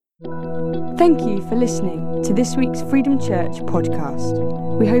Thank you for listening to this week's Freedom Church podcast.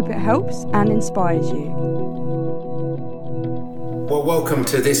 We hope it helps and inspires you. Well, welcome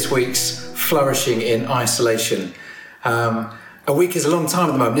to this week's Flourishing in Isolation. A week is a long time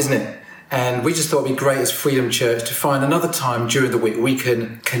at the moment, isn't it? And we just thought it'd be great as Freedom Church to find another time during the week we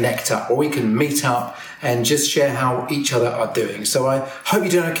can connect up, or we can meet up and just share how each other are doing. So I hope you're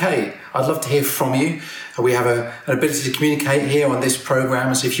doing okay. I'd love to hear from you. We have an ability to communicate here on this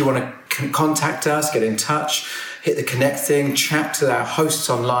program. So if you want to contact us, get in touch, hit the connect thing, chat to our hosts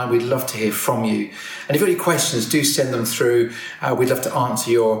online, we'd love to hear from you. And if you've got any questions, do send them through. We'd love to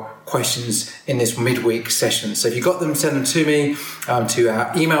answer your questions in this midweek session. So if you've got them, send them to me, to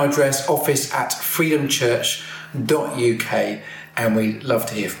our email address, office@freedomchurch.uk, and we'd love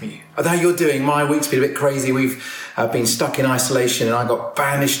to hear from you. Although you're doing, my week's been a bit crazy. We've been stuck in isolation, and I got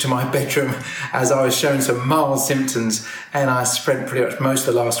banished to my bedroom as I was showing some mild symptoms, and I spent pretty much most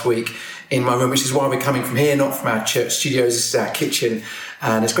of the last week in my room, which is why we're coming from here, not from our church studios. This is our kitchen,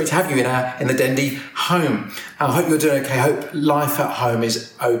 and it's great to have you in the Dendy home. I hope you're doing okay. I hope life at home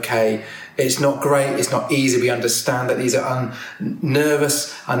is okay. It's not great. It's not easy. We understand that these are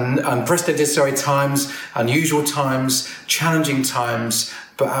nervous, unprecedented times, unusual times, challenging times,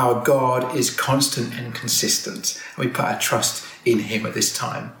 but our God is constant and consistent. And we put our trust in him at this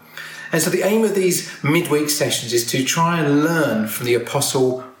time. And so the aim of these midweek sessions is to try and learn from the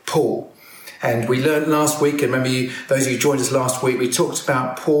Apostle Paul. And we learned last week, and remember those of you who joined us last week, we talked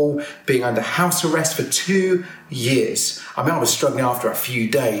about Paul being under house arrest for 2 years. I mean, I was struggling after a few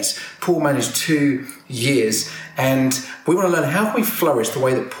days. Paul managed 2 years, and we want to learn how can we flourish the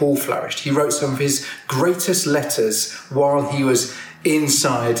way that Paul flourished. He wrote some of his greatest letters while he was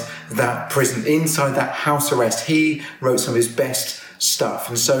inside that prison, inside that house arrest. He wrote some of his best stuff.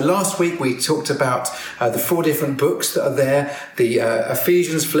 And so last week we talked about the 4 different books that are there, the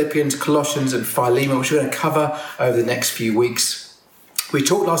Ephesians, Philippians, Colossians and Philemon, which we're going to cover over the next few weeks. We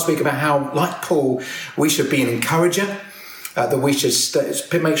talked last week about how, like Paul, we should be an encourager, that we should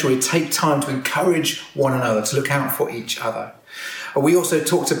make sure we take time to encourage one another, to look out for each other. We also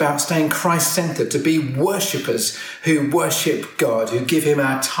talked about staying Christ-centered, to be worshippers who worship God, who give him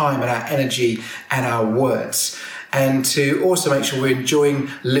our time and our energy and our words. And to also make sure we're enjoying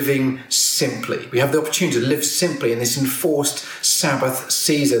living simply. We have the opportunity to live simply in this enforced Sabbath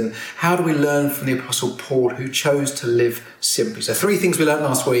season. How do we learn from the Apostle Paul, who chose to live simply? So 3 things we learned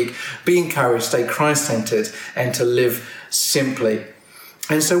last week: be encouraged, stay Christ-centered, and to live simply.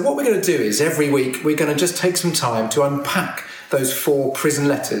 And so what we're going to do is every week we're going to just take some time to unpack those 4 prison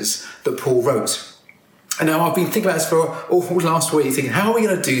letters that Paul wrote. And now I've been thinking about this for all last week, thinking, how are we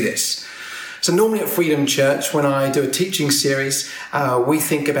going to do this? So normally at Freedom Church, when I do a teaching series, we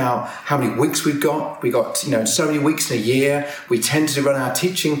think about how many weeks we've got. We've got, so many weeks in a year. We tend to run our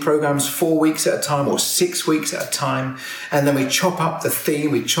teaching programs 4 weeks at a time or 6 weeks at a time. And then we chop up the theme,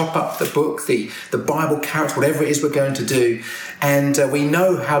 we chop up the book, the Bible character, whatever it is we're going to do. And we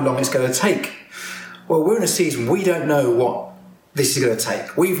know how long it's going to take. Well, we're in a season, we don't know what this is going to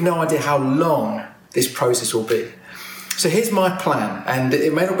take. We've no idea how long this process will be. So here's my plan, and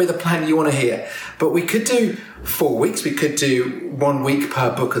it may not be the plan you want to hear, but we could do 4 weeks. We could do 1 week per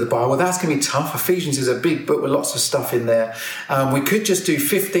book of the Bible. That's going to be tough. Ephesians is a big book with lots of stuff in there. We could just do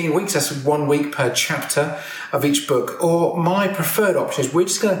 15 weeks. That's 1 week per chapter of each book. Or my preferred option is we're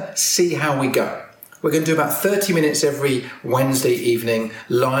just going to see how we go. We're going to do about 30 minutes every Wednesday evening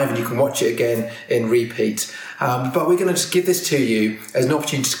live, and you can watch it again in repeat. But we're going to just give this to you as an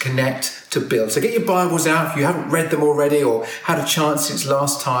opportunity to connect, to build. So get your Bibles out if you haven't read them already or had a chance since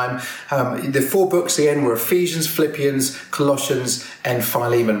last time. The 4 books again were Ephesians, Philippians, Colossians and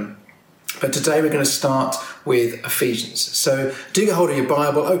Philemon. But today we're going to start with Ephesians. So do get hold of your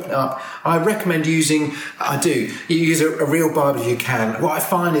Bible, open it up. I recommend you use a real Bible if you can. What I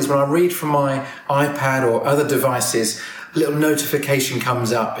find is when I read from my iPad or other devices, a little notification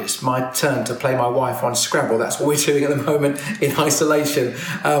comes up. It's my turn to play my wife on Scrabble. That's what we're doing at the moment in isolation.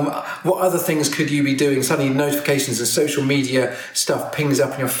 What other things could you be doing? Suddenly notifications and social media stuff pings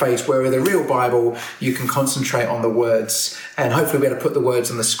up in your face, where with a real Bible, you can concentrate on the words and hopefully be able to put the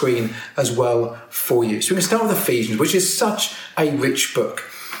words on the screen as well for you. So we're going to start with Ephesians, which is such a rich book.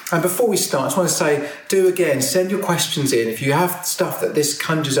 And before we start, I just want to say, send your questions in. If you have stuff that this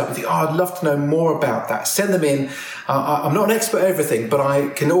conjures up, you think, I'd love to know more about that, send them in. I'm not an expert at everything, but I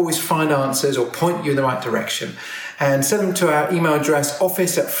can always find answers or point you in the right direction. And send them to our email address,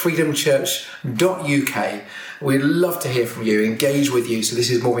 office@freedomchurch.uk. We'd love to hear from you, engage with you, so this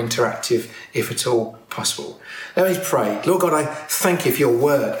is more interactive if at all possible. Let me pray. Lord God, I thank you for your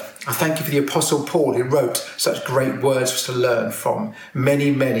word. I thank you for the Apostle Paul, who wrote such great words for us to learn from many,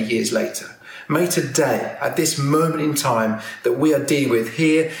 many years later. May today, at this moment in time that we are dealing with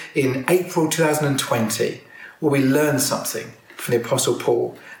here in April 2020, will we learn something from the Apostle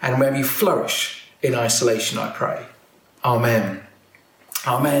Paul, and may we flourish in isolation, I pray. Amen.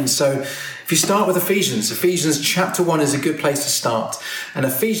 Amen. So if you start with Ephesians chapter 1 is a good place to start. And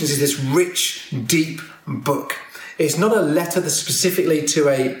Ephesians is this rich, deep book. It's not a letter that's specifically to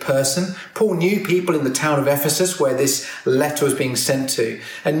a person. Paul knew people in the town of Ephesus where this letter was being sent to.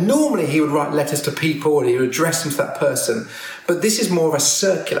 And normally he would write letters to people and he would address them to that person. But this is more of a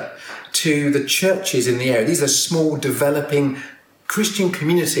circular to the churches in the area. These are small, developing Christian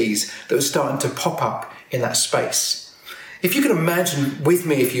communities that were starting to pop up in that space. If you can imagine with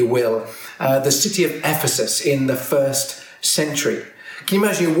me, if you will, the city of Ephesus in the first century. Can you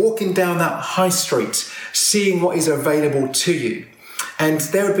imagine you walking down that high street, seeing what is available to you? And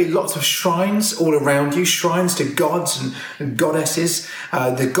there would be lots of shrines all around you, shrines to gods and goddesses.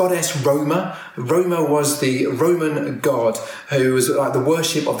 The goddess Roma. Roma was the Roman god who was like the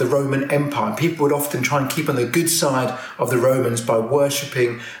worship of the Roman Empire. People would often try and keep on the good side of the Romans by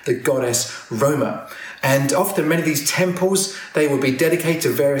worshipping the goddess Roma. And often many of these temples, they would be dedicated to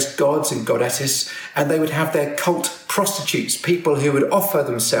various gods and goddesses, and they would have their cult prostitutes, people who would offer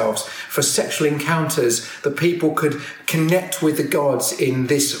themselves for sexual encounters, that people could connect with the gods in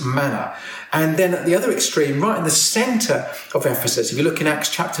this manner. And then at the other extreme, right in the centre of Ephesus, if you look in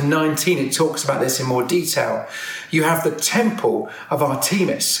Acts chapter 19, it talks about this in more detail. You have the temple of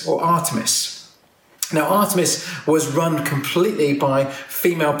Artemis or Artemis. Now, Artemis was run completely by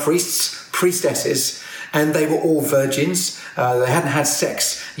female priestesses, and they were all virgins. They hadn't had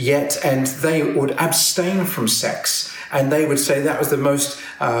sex yet, and they would abstain from sex. And they would say that was the most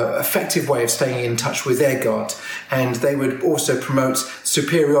effective way of staying in touch with their God. And they would also promote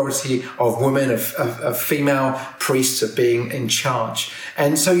superiority of women, of female priests, of being in charge.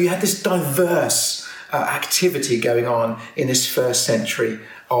 And so you had this diverse activity going on in this first century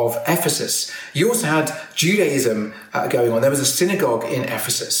of Ephesus. You also had Judaism going on. There was a synagogue in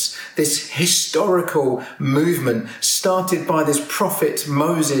Ephesus. This historical movement started by this prophet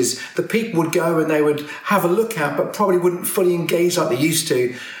Moses. The people would go and they would have a look at, but probably wouldn't fully engage like they used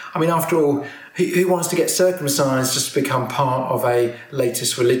to. I mean, after all, who wants to get circumcised just to become part of a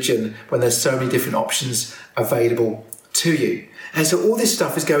latest religion when there's so many different options available to you? And so all this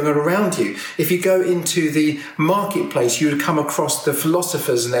stuff is going on around you. If you go into the marketplace, you would come across the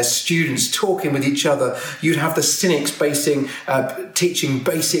philosophers and their students talking with each other. You'd have the cynics teaching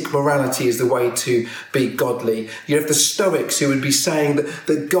basic morality as the way to be godly. You'd have the Stoics who would be saying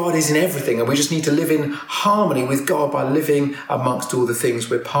that God is in everything and we just need to live in harmony with God by living amongst all the things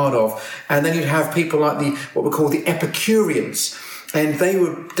we're part of. And then you'd have people like what we call the Epicureans. And they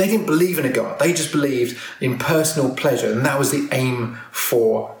didn't believe in a God. They just believed in personal pleasure. And that was the aim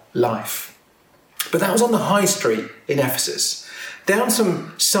for life. But that was on the high street in Ephesus. Down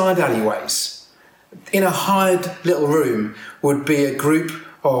some side alleyways, in a hired little room, would be a group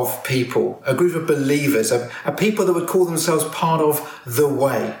of people, a group of believers, a people that would call themselves part of the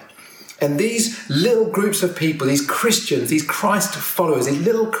way. And these little groups of people, these Christians, these Christ followers, these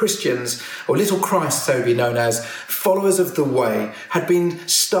little Christians, or little Christs, so be known as, followers of the way, had been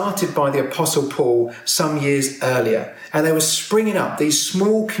started by the Apostle Paul some years earlier. And they were springing up, these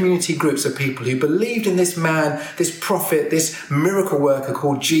small community groups of people who believed in this man, this prophet, this miracle worker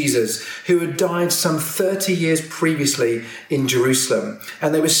called Jesus, who had died some 30 years previously in Jerusalem.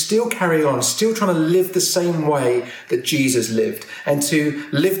 And they were still carrying on, still trying to live the same way that Jesus lived, and to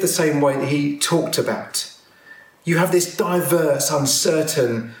live the same way that he talked about. You have this diverse,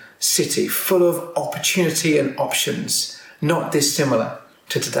 uncertain city full of opportunity and options, not dissimilar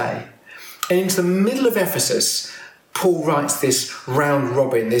to today. And into the middle of Ephesus, Paul writes this round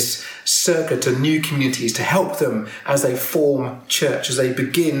robin, this circuit to new communities to help them as they form church, as they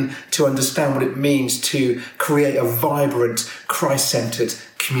begin to understand what it means to create a vibrant, Christ-centered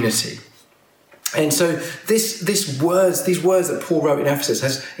community. And so these words that Paul wrote in Ephesus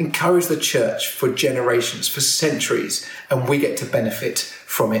has encouraged the church for generations, for centuries, and we get to benefit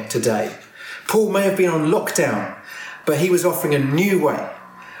from it today. Paul may have been on lockdown, but he was offering a new way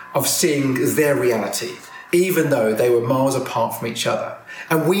of seeing their reality, even though they were miles apart from each other.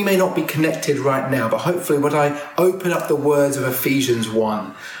 And we may not be connected right now, but hopefully when I open up the words of Ephesians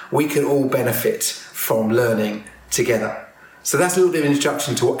 1, we can all benefit from learning together. So that's a little bit of an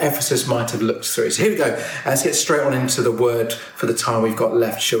introduction to what Ephesus might have looked through. So here we go. Let's get straight on into the word for the time we've got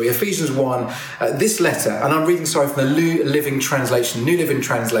left, shall we? Ephesians 1, this letter, and I'm reading, from the New Living Translation. New Living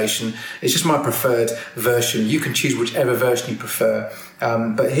Translation is just my preferred version. You can choose whichever version you prefer.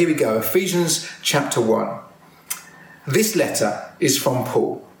 But here we go. Ephesians chapter 1. This letter is from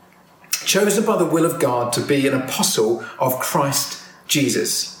Paul, chosen by the will of God to be an apostle of Christ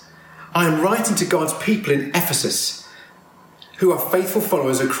Jesus. I am writing to God's people in Ephesus, who are faithful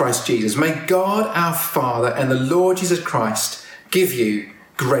followers of Christ Jesus. May God our Father and the Lord Jesus Christ give you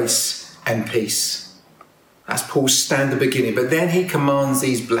grace and peace. That's Paul's standard beginning. But then he commands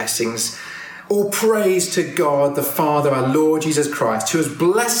these blessings. All praise to God the Father, our Lord Jesus Christ, who has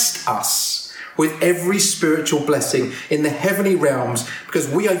blessed us with every spiritual blessing in the heavenly realms because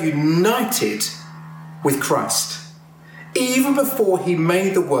we are united with Christ. Even before he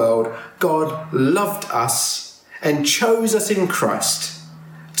made the world, God loved us and chose us in Christ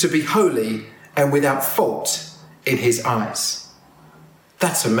to be holy and without fault in his eyes.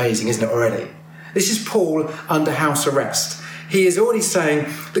 That's amazing, isn't it, already? This is Paul under house arrest. He is already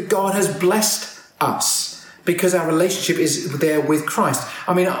saying that God has blessed us because our relationship is there with Christ.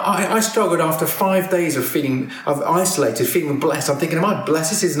 I mean, I struggled after 5 days of isolated, feeling blessed. I'm thinking, am I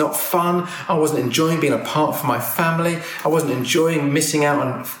blessed? This is not fun. I wasn't enjoying being apart from my family. I wasn't enjoying missing out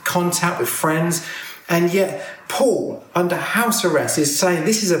on contact with friends. And yet, Paul, under house arrest, is saying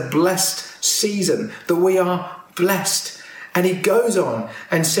this is a blessed season, that we are blessed. And he goes on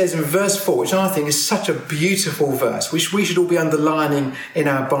and says in verse 4, which I think is such a beautiful verse, which we should all be underlining in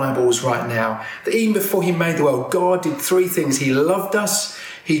our Bibles right now, that even before he made the world, God did 3 things. He loved us,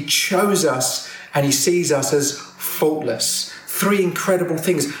 he chose us, and he sees us as faultless. 3 incredible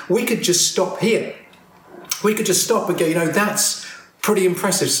things. We could just stop here. We could just stop and go, that's pretty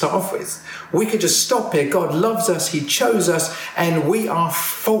impressive to start off with. We could just stop here. God loves us, he chose us, and we are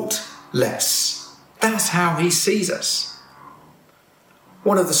faultless. That's how he sees us.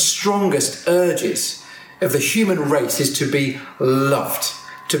 One of the strongest urges of the human race is to be loved,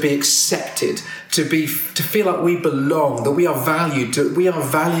 to be accepted, to feel like we belong, that we are valued, that we are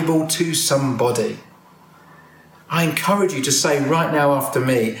valuable to somebody. I encourage you to say right now after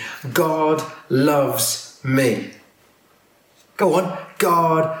me, God loves me. Go on,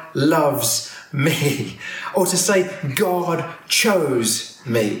 God loves me. Or to say, God chose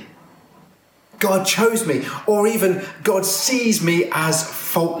me. God chose me. Or even, God sees me as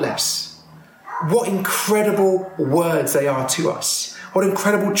faultless. What incredible words they are to us. What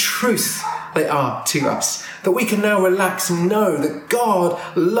incredible truth they are to us. That we can now relax and know that God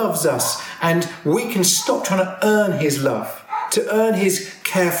loves us and we can stop trying to earn his love, to earn his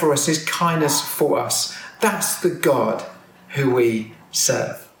care for us, his kindness for us. That's the God who we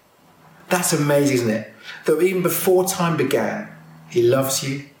serve. That's amazing, isn't it? That even before time began, he loves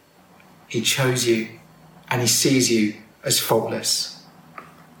you, he chose you, and he sees you as faultless.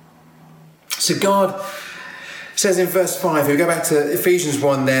 So God says in verse 5, if we go back to Ephesians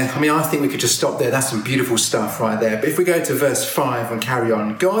 1 there, I think we could just stop there. That's some beautiful stuff right there. But if we go to verse 5 and carry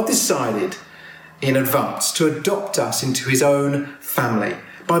on, God decided in advance to adopt us into his own family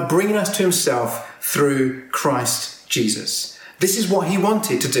by bringing us to himself through Christ Jesus. This is what he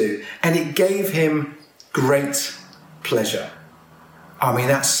wanted to do, and it gave him great pleasure.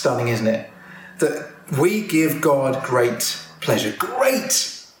 That's stunning, isn't it? That we give God great pleasure.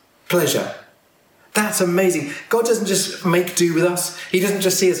 Great pleasure. That's amazing. God doesn't just make do with us. He doesn't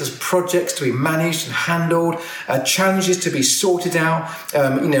just see us as projects to be managed and handled, challenges to be sorted out,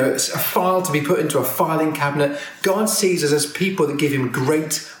 a file to be put into a filing cabinet. God sees us as people that give him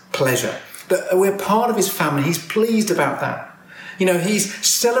great pleasure. That we're part of his family. He's pleased about that. He's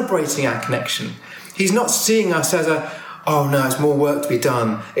celebrating our connection. He's not seeing us as it's more work to be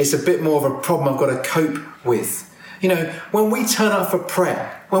done. It's a bit more of a problem I've got to cope with. When we turn up for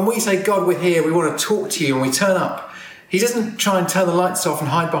prayer, when we say, God, we're here, we want to talk to you, and we turn up, he doesn't try and turn the lights off and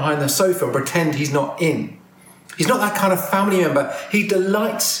hide behind the sofa and pretend he's not in. He's not that kind of family member. He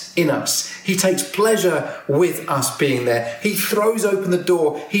delights in us. He takes pleasure with us being there. He throws open the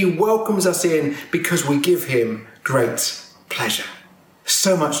door. He welcomes us in because we give him great pleasure.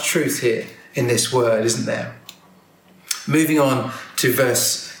 So much truth here in this word, isn't there? Moving on to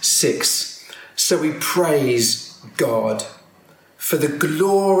verse 6. So we praise God for the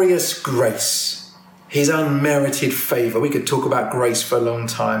glorious grace, his unmerited favour. We could talk about grace for a long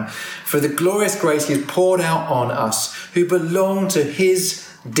time. For the glorious grace he has poured out on us who belong to his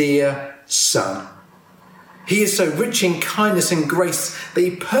dear Son. He is so rich in kindness and grace that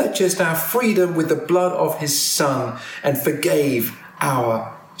he purchased our freedom with the blood of his Son and forgave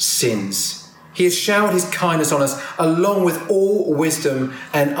our sins. He has showered his kindness on us along with all wisdom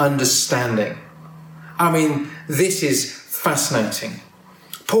and understanding. I mean, this is fascinating.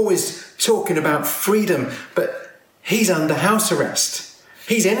 Paul is talking about freedom, but he's under house arrest.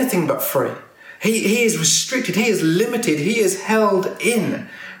 He's anything but free. He is restricted, he is limited, he is held in,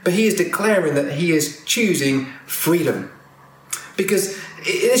 but he is declaring that he is choosing freedom. Because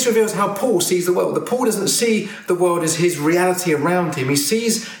this reveals how Paul sees the world. That Paul doesn't see the world as his reality around him. He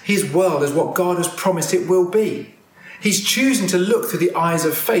sees his world as what God has promised it will be. He's choosing to look through the eyes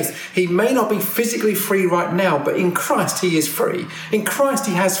of faith. He may not be physically free right now, but in Christ he is free. In Christ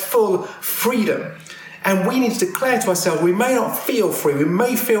he has full freedom. And we need to declare to ourselves, we may not feel free, we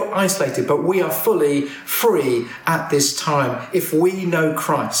may feel isolated, but we are fully free at this time if we know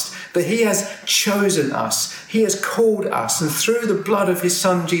Christ, that he has chosen us, he has called us, and through the blood of his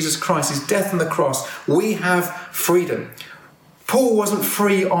son, Jesus Christ, his death on the cross, we have freedom. Paul wasn't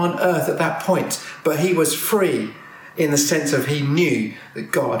free on earth at that point, but he was free in the sense of he knew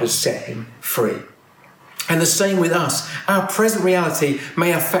that God had set him free. And the same with us. Our present reality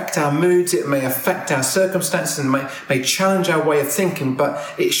may affect our moods, it may affect our circumstances, and may challenge our way of thinking, but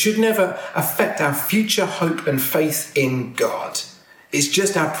it should never affect our future hope and faith in God. It's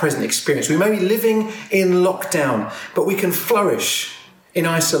just our present experience. We may be living in lockdown, but we can flourish in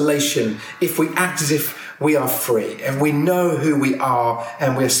isolation if we act as if we are free and we know who we are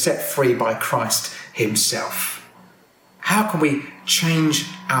and we're set free by Christ himself. How can we change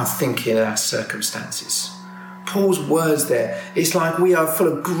our thinking and our circumstances? Paul's words there, it's like we are full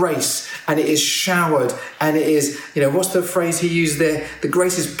of grace and it is showered and it is, what's the phrase he used there? The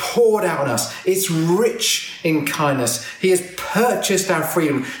grace is poured out on us. It's rich in kindness. He has purchased our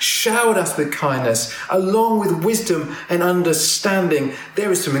freedom, showered us with kindness, along with wisdom and understanding.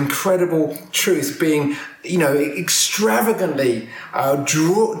 There is some incredible truth being, extravagantly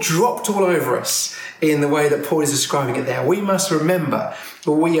dropped all over us in the way that Paul is describing it there. We must remember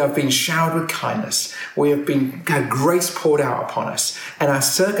that we have been showered with kindness. We have had grace poured out upon us. And our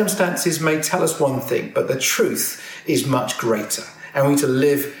circumstances may tell us one thing, but the truth is much greater. And we need to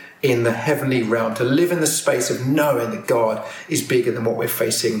live in the heavenly realm, to live in the space of knowing that God is bigger than what we're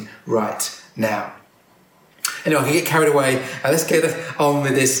facing right now. Anyway, I can get carried away. Let's get on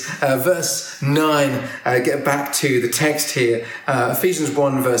with this. Verse 9, get back to the text here. Ephesians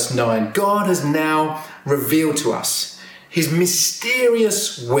 1 verse 9. God has now revealed to us his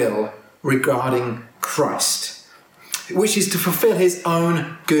mysterious will regarding Christ, which is to fulfill his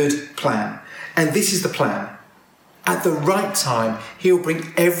own good plan. And this is the plan. At the right time, he'll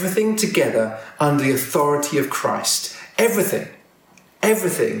bring everything together under the authority of Christ. Everything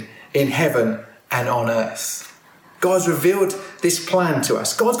in heaven and on earth. God's revealed this plan to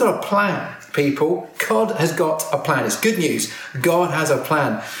us. God's got a plan, people. God has got a plan. It's good news. God has a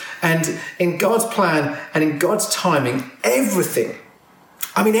plan. And in God's plan and in God's timing, everything,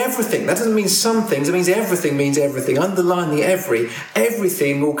 that doesn't mean some things, it means everything. Underline the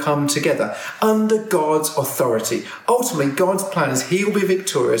everything will come together under God's authority. Ultimately, God's plan is he will be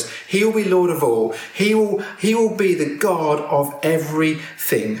victorious, he will be Lord of all, he will be the God of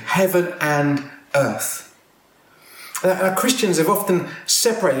everything, heaven and earth. Christians have often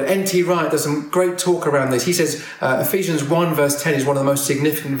separated. N.T. Wright does some great talk around this. He says Ephesians 1 verse 10 is one of the most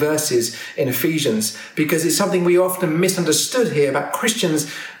significant verses in Ephesians because it's something we often misunderstood here about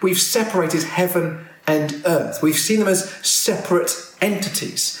Christians. We've separated heaven and earth. We've seen them as separate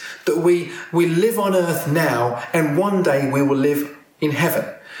entities, that we live on earth now and one day we will live in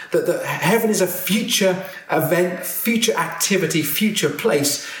heaven. That heaven is a future event, future activity, future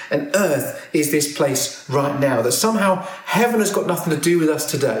place, and earth is this place right now. That somehow heaven has got nothing to do with us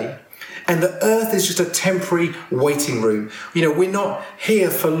today, and the earth is just a temporary waiting room. We're not here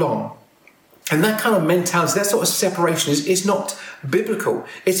for long. And that kind of mentality, that sort of separation is not biblical.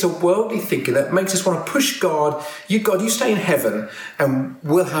 It's a worldly thinking that makes us want to push God, you stay in heaven and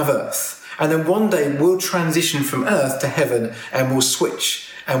we'll have earth. And then one day we'll transition from earth to heaven and we'll switch.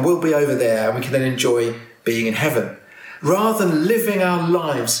 And we'll be over there and we can then enjoy being in heaven. Rather than living our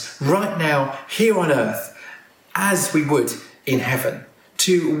lives right now, here on earth, as we would in heaven.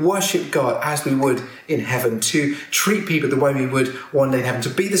 To worship God as we would in heaven. To treat people the way we would one day in heaven. To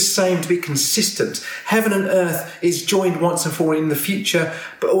be the same, to be consistent. Heaven and earth is joined once and for all in the future,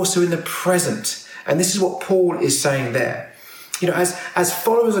 but also in the present. And this is what Paul is saying there. As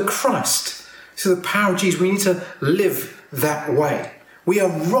followers of Christ, through the power of Jesus, we need to live that way. We are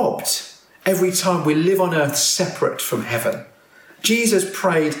robbed every time we live on earth separate from heaven. Jesus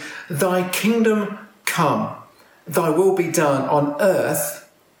prayed, "Thy kingdom come, thy will be done on earth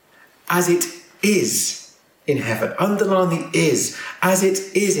as it is in heaven. Underline the is, as it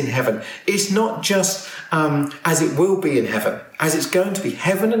is in heaven. It's not just as it will be in heaven, as it's going to be.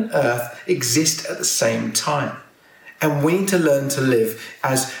 Heaven and earth exist at the same time. And we need to learn to live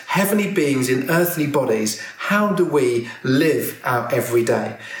as heavenly beings in earthly bodies. How do we live our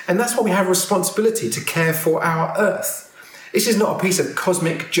everyday? And that's why we have a responsibility to care for our earth. This is not a piece of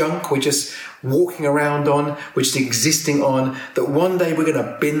cosmic junk we're just walking around on, we're just existing on, that one day we're going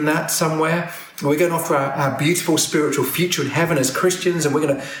to bin that somewhere. We're going off for our beautiful spiritual future in heaven as Christians, and we're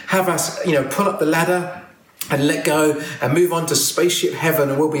going to have us, pull up the ladder and let go and move on to spaceship heaven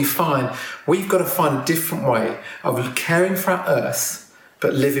and we'll be fine. We've got to find a different way of caring for our earth,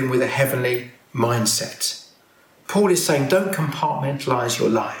 but living with a heavenly mindset. Paul is saying, don't compartmentalize your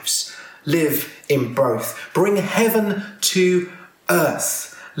lives. Live in both. Bring heaven to earth.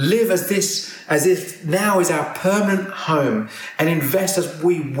 Live as if now is our permanent home, and invest as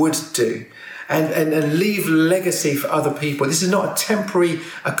we would do. And leave legacy for other people. This is not a temporary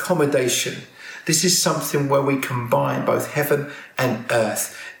accommodation. This is something where we combine both heaven and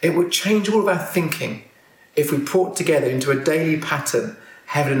earth. It would change all of our thinking if we brought together into a daily pattern,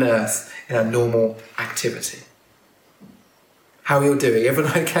 heaven and earth, in our normal activity. How are you all doing?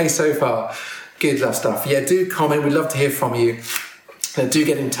 Everyone okay so far? Good stuff. Yeah, do comment. We'd love to hear from you. Do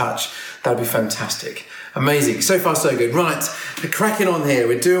get in touch. That'd be fantastic. Amazing. So far, so good. Right, we're cracking on here.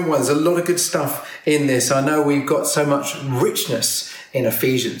 We're doing well. There's a lot of good stuff in this. I know we've got so much richness in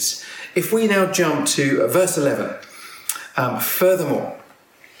Ephesians. If we now jump to verse 11, furthermore,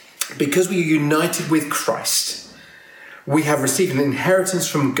 because we are united with Christ, we have received an inheritance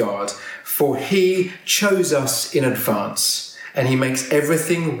from God, for he chose us in advance, and he makes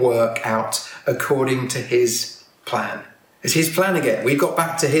everything work out according to his plan. It's his plan again. We got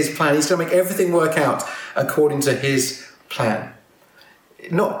back to his plan. He's going to make everything work out according to his plan.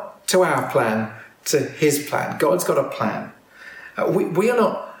 Not to our plan, to his plan. God's got a plan. We are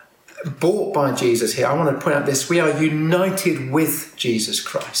not bought by Jesus here. I want to point out this. We are united with Jesus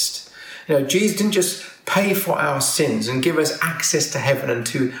Christ. Jesus didn't just pay for our sins and give us access to heaven and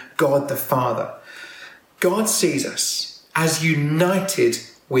to God the Father. God sees us as united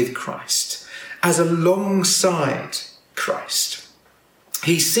with Christ, as alongside Christ.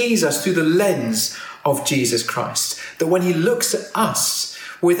 He sees us through the lens of Jesus Christ, that when he looks at us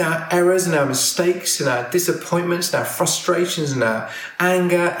with our errors and our mistakes and our disappointments and our frustrations and our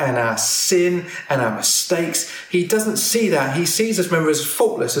anger and our sin and our mistakes, he doesn't see that. He sees us, remember, as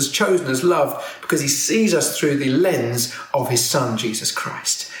faultless, as chosen, as loved, because he sees us through the lens of his Son, Jesus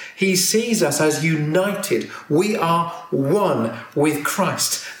Christ. He sees us as united. We are one with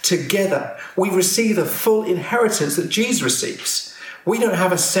Christ. Together, we receive the full inheritance that Jesus receives. We don't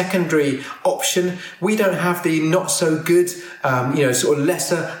have a secondary option. We don't have the not so good, sort of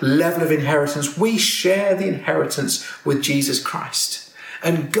lesser level of inheritance. We share the inheritance with Jesus Christ.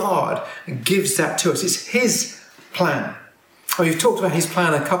 And God gives that to us. It's his plan. We've talked about his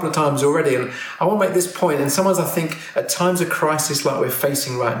plan a couple of times already, and I want to make this point. And sometimes I think at times of crisis like we're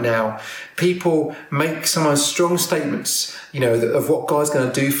facing right now, people make sometimes strong statements, of what God's going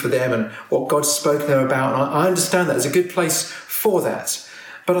to do for them and what God's spoken to them about. And I understand that. There's a good place for that.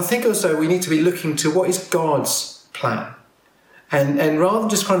 But I think also we need to be looking to what is God's plan. And rather than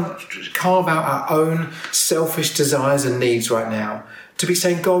just kind of carve out our own selfish desires and needs right now, to be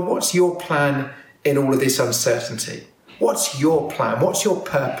saying, God, what's your plan in all of this uncertainty? What's your plan? What's your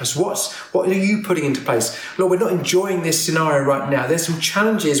purpose? What are you putting into place? Lord, we're not enjoying this scenario right now. There's some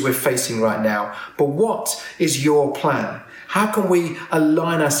challenges we're facing right now. But what is your plan? How can we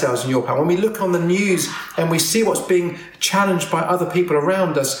align ourselves in your plan? When we look on the news and we see what's being challenged by other people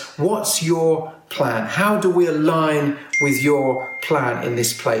around us, what's your plan? How do we align with your plan in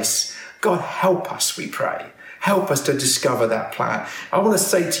this place? God, help us, we pray. Help us to discover that plan. I want to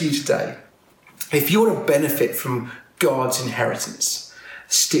say to you today, if you want to benefit from God's inheritance,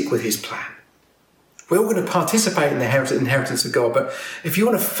 stick with his plan. We're all going to participate in the inheritance of God, but if you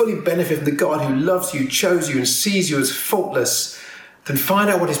want to fully benefit from the God who loves you, chose you, and sees you as faultless, then find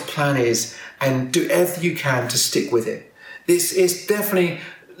out what his plan is and do everything you can to stick with it. This is definitely,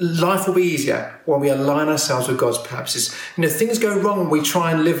 life will be easier when we align ourselves with God's purposes. Things go wrong when we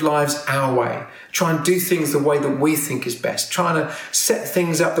try and live lives our way, try and do things the way that we think is best, trying to set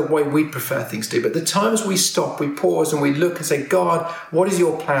things up the way we prefer things to. But the times we stop, we pause and we look and say, God, what is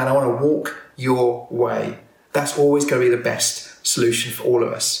your plan? I want to walk your way. That's always going to be the best solution for all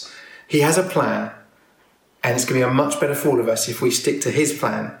of us. He has a plan, and it's going to be much better for all of us if we stick to his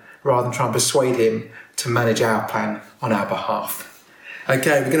plan rather than try and persuade him to manage our plan on our behalf.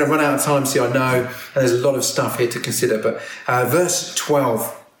 Okay, we're going to run out of time, I know, and there's a lot of stuff here to consider, but verse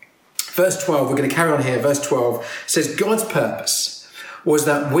 12, Verse 12, we're going to carry on here. Verse 12 says, God's purpose was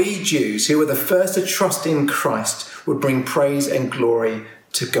that we Jews, who were the first to trust in Christ, would bring praise and glory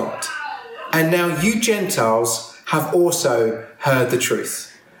to God. And now you Gentiles have also heard the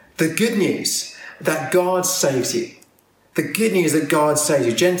truth. The good news that God saves you. The good news that God saves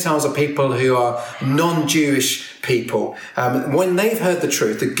you. Gentiles are people who are non-Jewish people. When they've heard the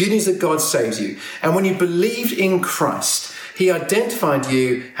truth, the good news that God saves you. And when you believed in Christ, he identified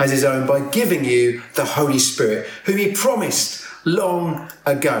you as his own by giving you the Holy Spirit, whom he promised long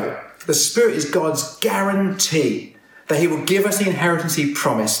ago. The Spirit is God's guarantee that he will give us the inheritance he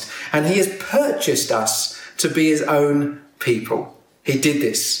promised, and he has purchased us to be his own people. He did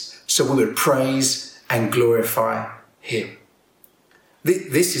this so we would praise and glorify him.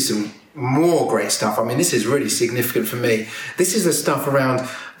 This is some more great stuff. I mean, this is really significant for me. This is the stuff around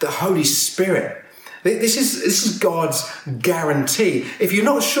the Holy Spirit. This is God's guarantee. If you're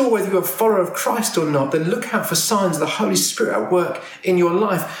not sure whether you're a follower of Christ or not, then look out for signs of the Holy Spirit at work in your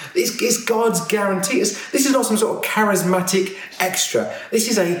life. It's God's guarantee. This is not some sort of charismatic extra. This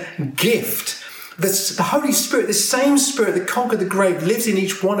is a gift. The Holy Spirit, the same Spirit that conquered the grave, lives in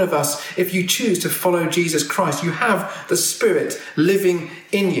each one of us if you choose to follow Jesus Christ. You have the Spirit living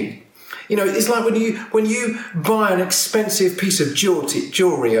in you. You know, it's like when you buy an expensive piece of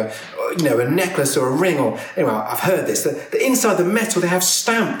jewelry, or a necklace or a ring, or anyway, I've heard this. That inside the metal they have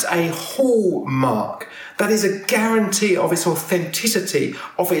stamped a hallmark that is a guarantee of its authenticity,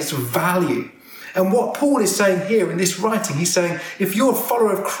 of its value. And what Paul is saying here in this writing, he's saying, if you're a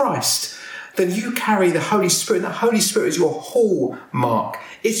follower of Christ, then you carry the Holy Spirit. And the Holy Spirit is your hallmark.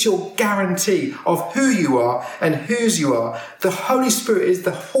 It's your guarantee of who you are and whose you are. The Holy Spirit is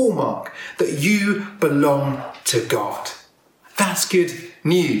the hallmark that you belong to God. That's good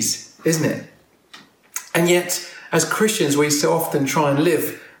news, isn't it? And yet, as Christians, we so often try and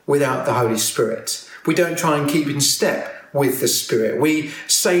live without the Holy Spirit. We don't try and keep in step with the Spirit. We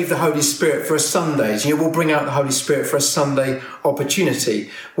save the Holy Spirit for a Sundays. We'll bring out the Holy Spirit for a Sunday opportunity.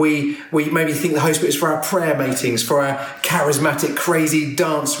 We maybe think the Holy Spirit is for our prayer meetings, for our charismatic, crazy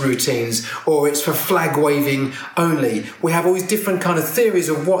dance routines, or it's for flag waving only. We have all these different kind of theories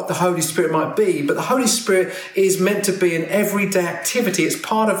of what the Holy Spirit might be, but the Holy Spirit is meant to be an everyday activity. It's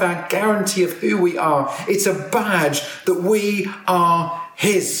part of our guarantee of who we are. It's a badge that we are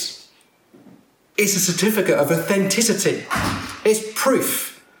his. It's a certificate of authenticity. It's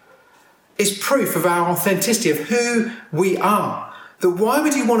proof. It's proof of our authenticity, of who we are. That why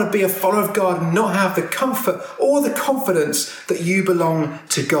would you want to be a follower of God and not have the comfort or the confidence that you belong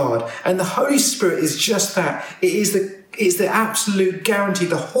to God? And the Holy Spirit is just that. It's the absolute guarantee,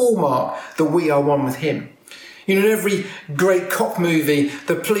 the hallmark that we are one with him. In every great cop movie,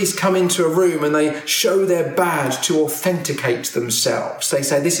 the police come into a room and they show their badge to authenticate themselves. They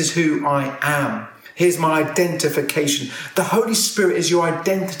say, this is who I am. Here's my identification. The Holy Spirit is your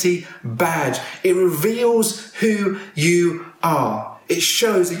identity badge. It reveals who you are. It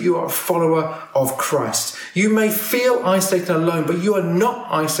shows that you are a follower of Christ. You may feel isolated and alone, but you are not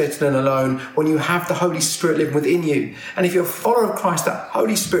isolated and alone when you have the Holy Spirit living within you. And if you're a follower of Christ, that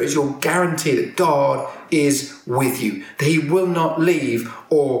Holy Spirit is your guarantee that God is with you, that he will not leave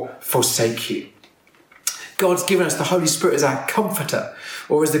or forsake you. God's given us the Holy Spirit as our comforter,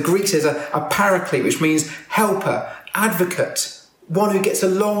 or as the Greek says, a paraclete, which means helper, advocate, one who gets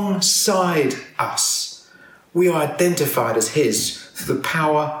alongside us. We are identified as his through the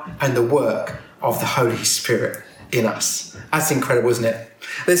power and the work of the Holy Spirit in us. That's incredible, isn't it?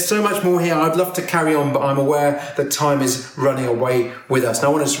 There's so much more here. I'd love to carry on, but I'm aware that time is running away with us. And I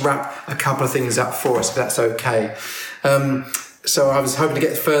want to just wrap a couple of things up for us, if that's okay. So I was hoping to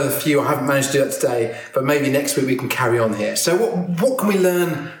get further for you. I haven't managed to do that today, but maybe next week we can carry on here. So what can we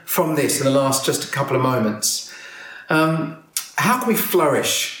learn from this in the last just a couple of moments? How can we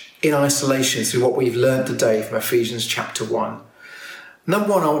flourish in isolation through what we've learned today from Ephesians chapter 1? Number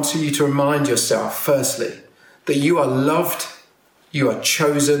one, I want you to remind yourself, firstly, that you are loved, you are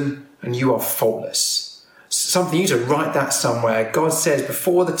chosen, and you are faultless. Something you need to write that somewhere. God says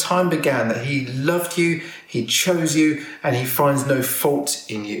before the time began that he loved you, he chose you, and he finds no fault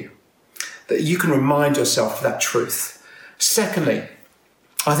in you. That you can remind yourself of that truth. Secondly,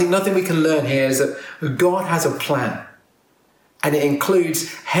 I think nothing we can learn here is that God has a plan, and it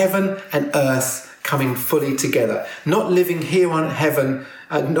includes heaven and earth coming fully together. Not living here on heaven,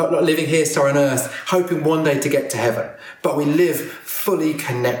 not living here, on earth, hoping one day to get to heaven. But we live fully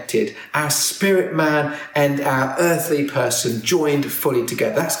connected. Our spirit man and our earthly person joined fully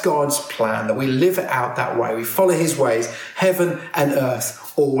together. That's God's plan, that we live it out that way. We follow his ways, heaven and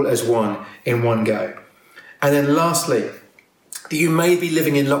earth, all as one in one go. And then lastly, that you may be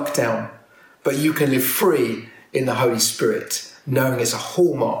living in lockdown, but you can live free in the Holy Spirit, knowing it's a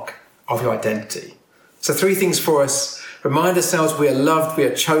hallmark of your identity. So 3 things for us. Remind ourselves we are loved, we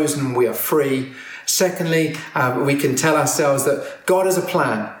are chosen, we are free. Secondly, we can tell ourselves that God has a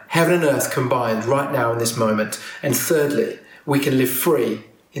plan, heaven and earth combined right now in this moment. And thirdly, we can live free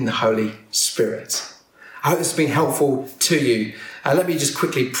in the Holy Spirit. I hope this has been helpful to you. Let me just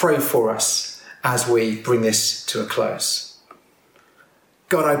quickly pray for us as we bring this to a close.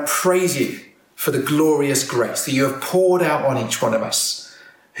 God, I praise you for the glorious grace that you have poured out on each one of us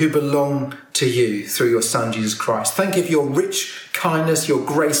who belong to you through your Son, Jesus Christ. Thank you for your rich kindness, your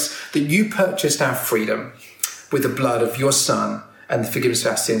grace, that you purchased our freedom with the blood of your Son and the forgiveness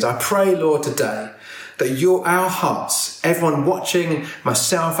of our sins. I pray, Lord, today that our hearts, everyone watching,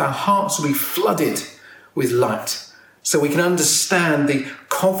 myself, our hearts will be flooded with light so we can understand the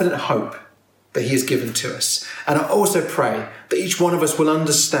confident hope that he has given to us. And I also pray that each one of us will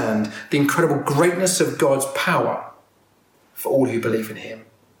understand the incredible greatness of God's power for all who believe in him.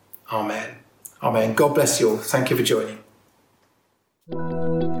 Amen. Amen. God bless you all. Thank you for joining.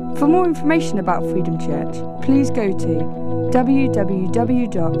 For more information about Freedom Church, please go to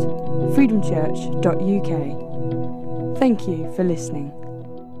www.freedomchurch.uk. Thank you for listening.